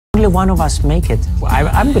only one of us make it.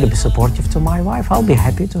 I'm going to be supportive to my wife. I'll be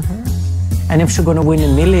happy to her. And if she's going to win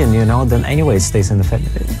 $1 million, you know, then anyway, it stays in the family.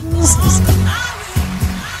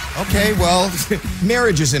 Okay, well,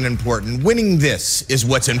 marriage isn't important. Winning this is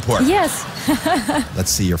what's important. Yes.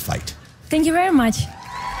 Let's see your fight. Thank you very much.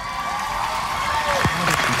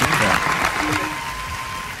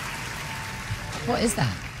 What is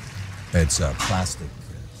that? It's a plastic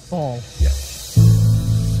ball. Yeah.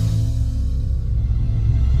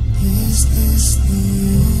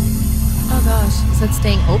 Oh gosh, is that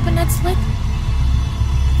staying open, that slit?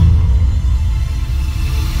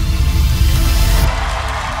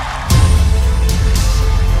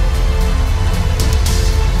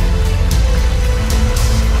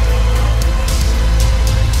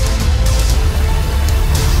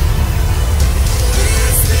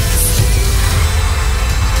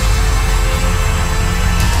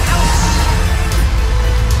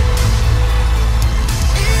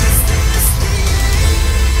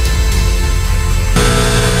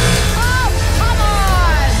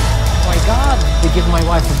 Give my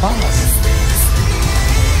wife a bath.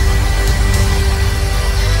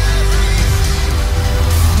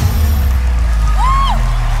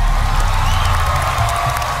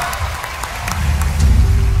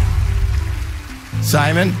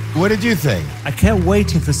 Simon, what did you think? I kept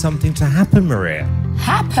waiting for something to happen, Maria.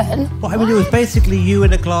 Happen? Well, I mean, it was basically you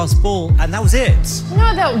and a glass ball, and that was it.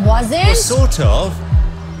 No, that wasn't. Well, sort of.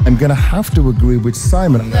 I'm gonna have to agree with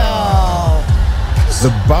Simon. No. The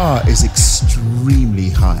bar is extremely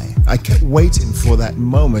high. I kept waiting for that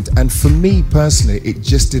moment, and for me personally, it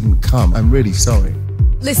just didn't come. I'm really sorry.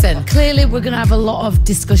 Listen, clearly we're going to have a lot of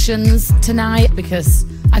discussions tonight because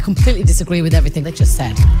I completely disagree with everything they just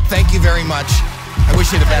said. Thank you very much. I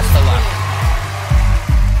wish you the best of luck.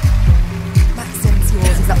 Maxim's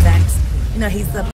yours is up next. You know, he's the